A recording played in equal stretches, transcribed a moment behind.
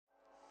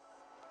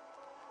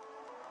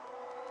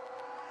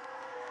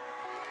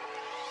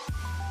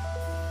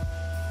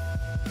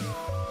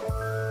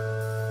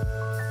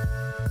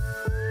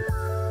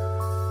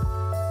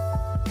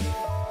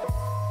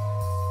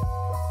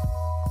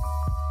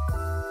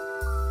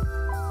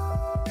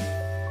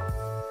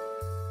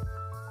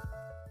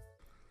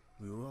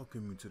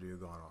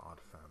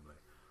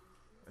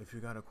if you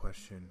got a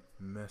question,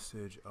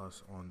 message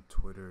us on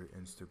Twitter,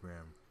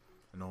 Instagram,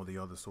 and all the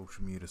other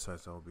social media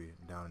sites that will be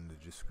down in the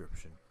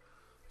description.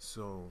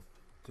 So,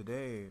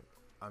 today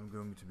I'm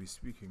going to be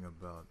speaking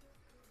about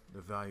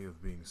the value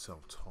of being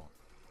self-taught.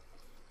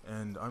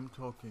 And I'm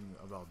talking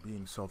about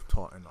being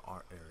self-taught in the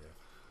art area.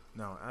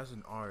 Now, as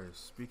an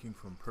artist, speaking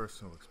from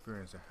personal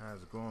experience that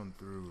has gone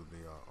through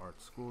the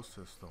art school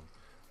system,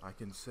 I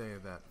can say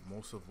that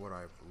most of what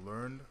I've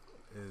learned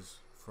is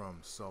from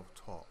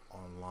self-taught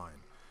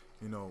online.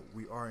 You know,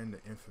 we are in the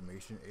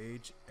information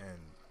age, and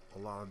a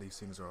lot of these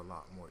things are a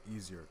lot more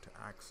easier to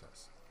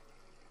access.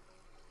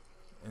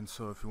 And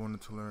so if you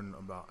wanted to learn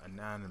about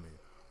anatomy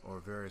or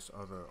various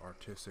other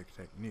artistic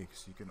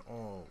techniques, you can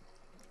all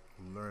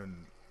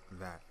learn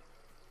that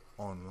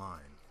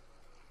online.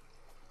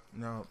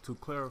 Now, to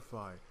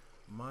clarify,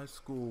 my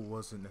school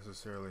wasn't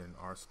necessarily an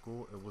art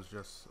school. It was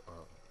just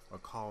a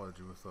college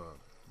with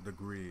a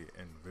degree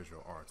in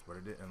visual arts, but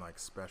it didn't like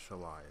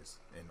specialize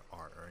in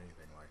art or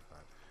anything like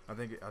that. I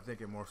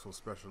think it more so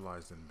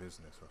specialized in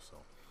business or so.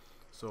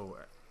 So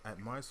at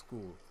my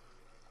school,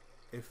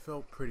 it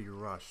felt pretty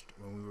rushed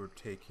when we were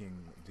taking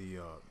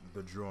the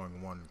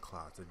drawing one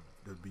class,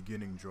 the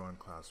beginning drawing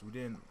class. We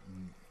didn't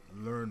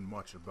learn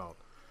much about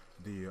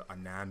the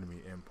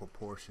anatomy and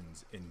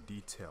proportions in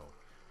detail.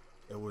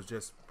 It was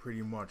just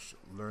pretty much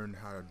learn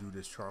how to do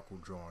this charcoal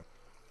drawing.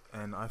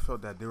 And I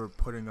felt that they were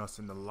putting us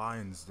in the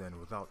lines then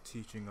without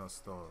teaching us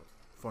the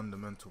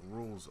fundamental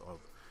rules of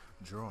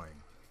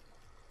drawing.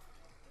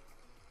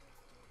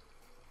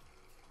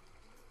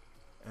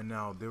 And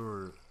now there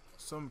were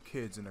some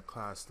kids in the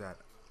class that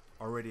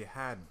already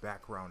had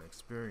background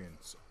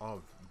experience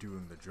of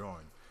doing the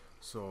drawing.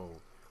 So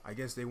I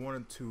guess they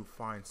wanted to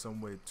find some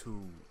way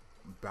to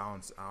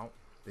balance out.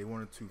 They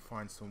wanted to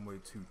find some way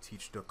to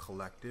teach the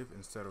collective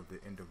instead of the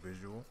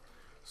individual.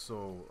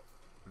 So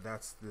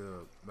that's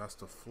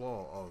the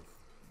flaw of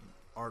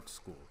art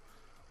school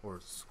or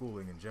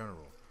schooling in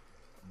general.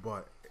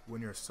 But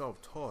when you're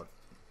self-taught,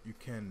 you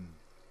can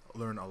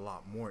learn a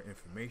lot more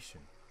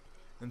information.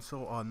 And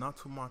so, not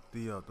to mock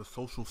the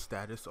social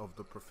status of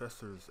the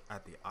professors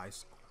at the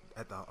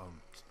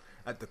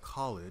at the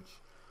college,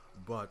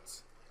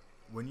 but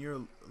when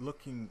you're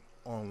looking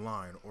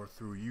online or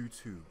through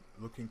YouTube,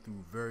 looking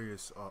through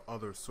various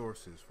other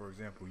sources, for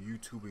example,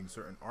 YouTubing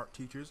certain art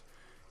teachers,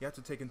 you have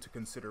to take into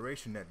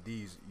consideration that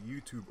these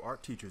YouTube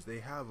art teachers,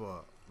 they have a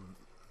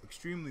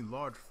extremely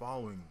large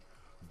following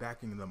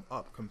backing them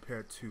up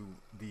compared to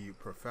the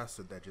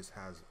professor that just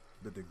has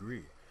the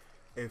degree.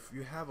 If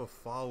you have a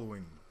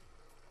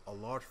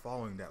large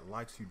following that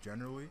likes you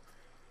generally,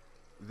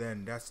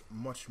 then that's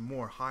much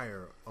more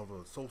higher of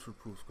a social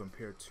proof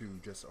compared to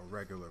just a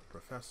regular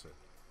professor.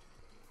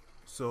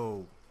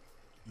 So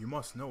you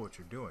must know what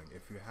you're doing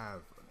if you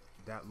have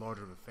that large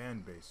of a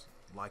fan base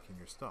liking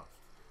your stuff.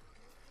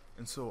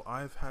 And so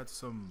I've had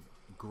some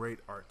great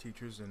art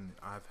teachers and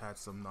I've had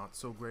some not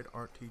so great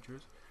art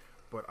teachers,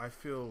 but I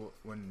feel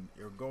when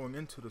you're going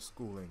into the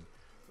schooling,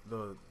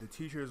 the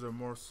teachers are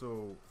more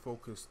so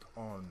focused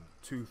on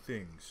two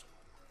things: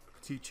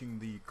 teaching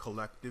the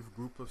collective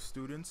group of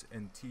students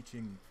and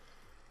teaching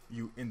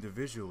you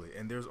individually.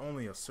 And there's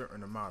only a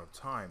certain amount of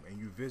time, and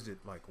you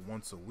visit like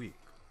once a week.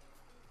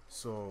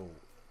 So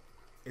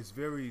it's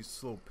very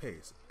slow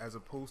paced. As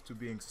opposed to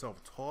being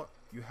self-taught,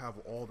 you have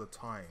all the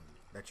time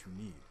that you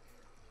need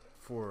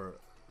for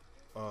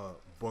a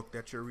book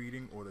that you're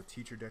reading or the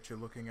teacher that you're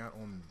looking at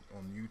on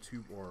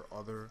YouTube or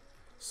other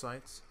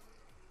sites.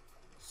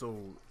 So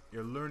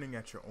you're learning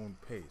at your own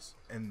pace,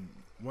 and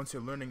once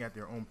you're learning at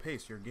your own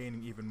pace, you're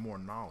gaining even more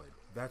knowledge.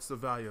 That's the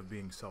value of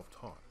being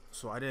self-taught.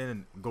 So I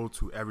didn't go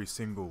to every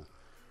single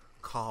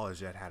college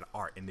that had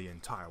art in the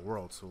entire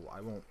world, so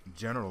I won't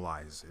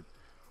generalize it,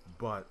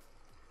 but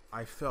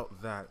I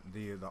felt that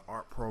the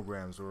art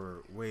programs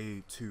were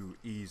way too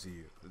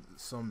easy.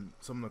 Some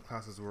of the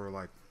classes were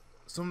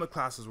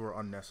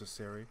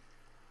unnecessary.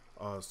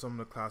 Some of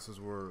the classes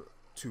were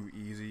too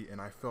easy, and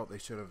I felt they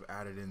should have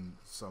added in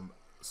some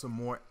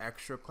more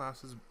extra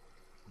classes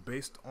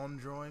based on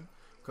drawing,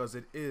 because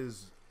it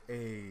is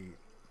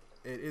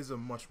a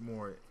much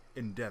more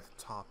in-depth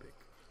topic.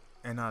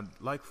 And I'd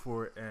like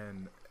for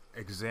an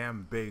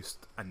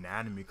exam-based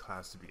anatomy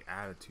class to be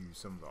added to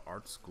some of the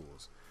art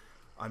schools.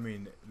 I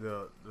mean,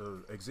 the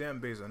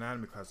exam-based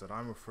anatomy class that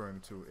I'm referring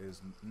to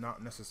is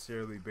not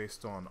necessarily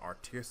based on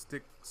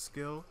artistic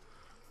skill.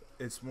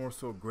 It's more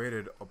so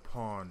graded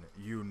upon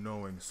you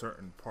knowing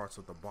certain parts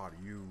of the body,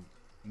 you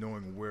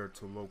knowing where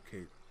to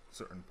locate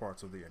certain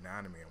parts of the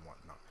anatomy and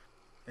whatnot.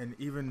 And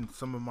even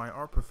some of my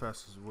art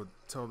professors would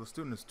tell the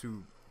students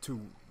to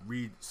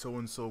read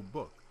so-and-so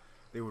book.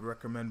 They would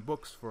recommend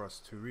books for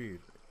us to read,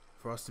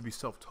 for us to be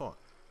self-taught.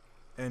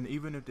 And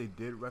even if they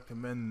did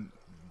recommend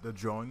the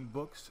drawing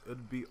books,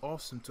 it'd be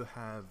awesome to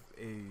have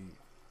a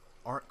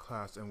art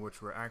class in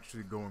which we're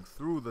actually going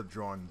through the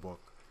drawing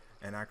book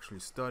and actually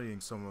studying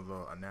some of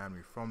the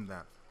anatomy from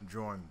that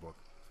drawing book.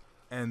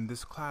 And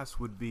this class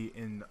would be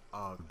in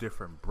a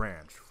different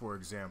branch. For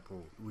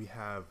example, we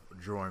have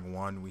drawing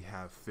one, we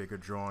have figure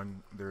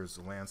drawing, there's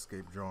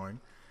landscape drawing.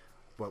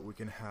 but we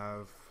can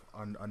have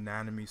an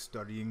anatomy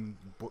studying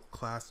book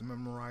class,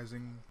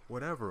 memorizing,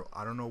 whatever.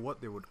 I don't know what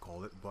they would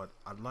call it, but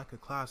I'd like a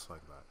class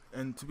like that.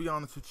 And to be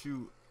honest with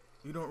you,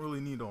 you don't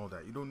really need all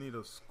that. You don't need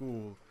a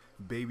school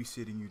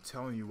babysitting you,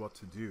 telling you what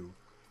to do.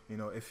 You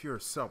know, if you're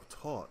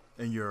self-taught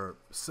and you're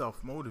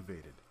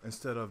self-motivated,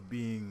 instead of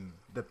being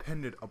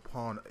dependent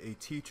upon a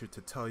teacher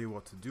to tell you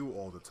what to do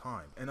all the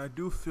time. And I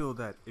do feel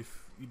that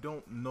if you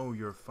don't know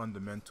your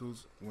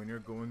fundamentals when you're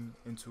going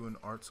into an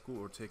art school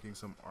or taking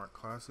some art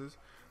classes,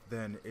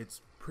 then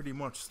it's pretty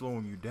much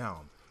slowing you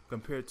down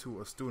compared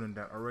to a student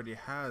that already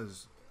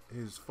has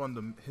his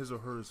or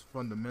her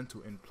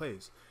fundamental in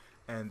place.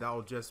 And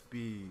that'll just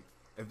be,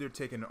 if they're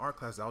taking an art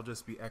class, that'll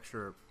just be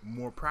extra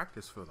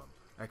practice for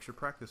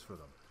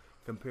them,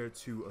 compared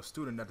to a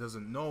student that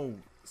doesn't know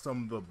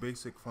some of the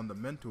basic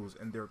fundamentals,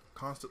 and they're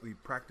constantly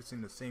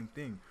practicing the same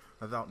thing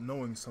without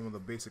knowing some of the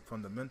basic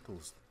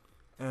fundamentals.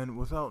 And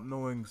without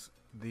knowing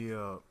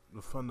the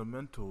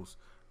fundamentals,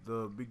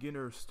 the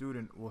beginner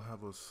student will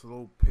have a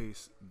slow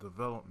pace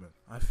development.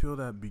 I feel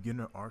that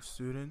beginner art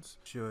students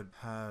should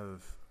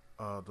have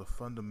the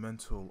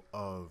fundamental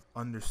of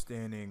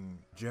understanding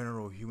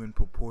general human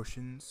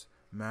proportions,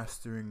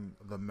 mastering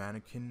the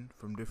mannequin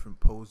from different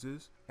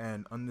poses,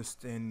 and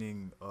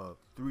understanding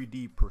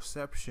 3D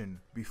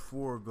perception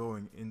before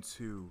going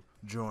into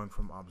drawing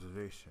from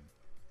observation,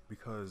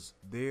 because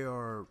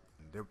they're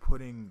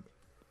putting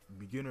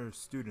beginner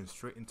students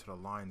straight into the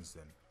lines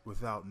then,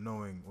 without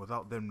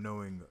them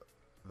knowing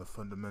the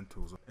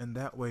fundamentals. And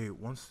that way,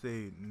 once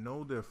they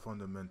know their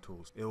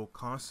fundamentals, it will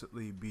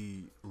constantly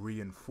be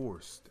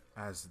reinforced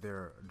as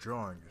they're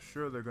drawing.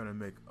 Sure, they're going to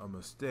make a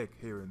mistake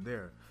here and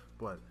there,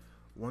 but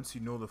once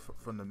you know the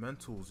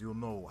fundamentals, you'll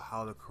know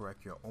how to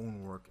correct your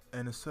own work.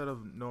 And instead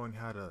of knowing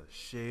how to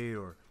shade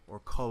or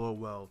color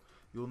well,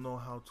 you'll know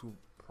how to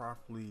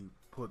properly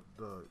put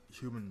the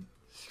human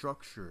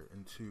structure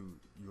into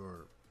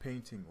your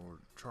painting or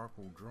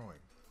charcoal drawing.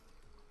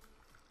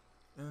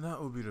 And that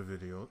will be the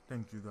video.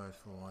 Thank you guys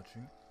for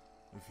watching.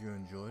 If you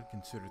enjoyed,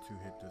 consider to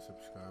hit the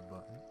subscribe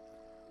button.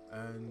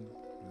 And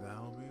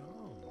that'll be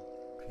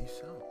all.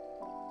 Peace out.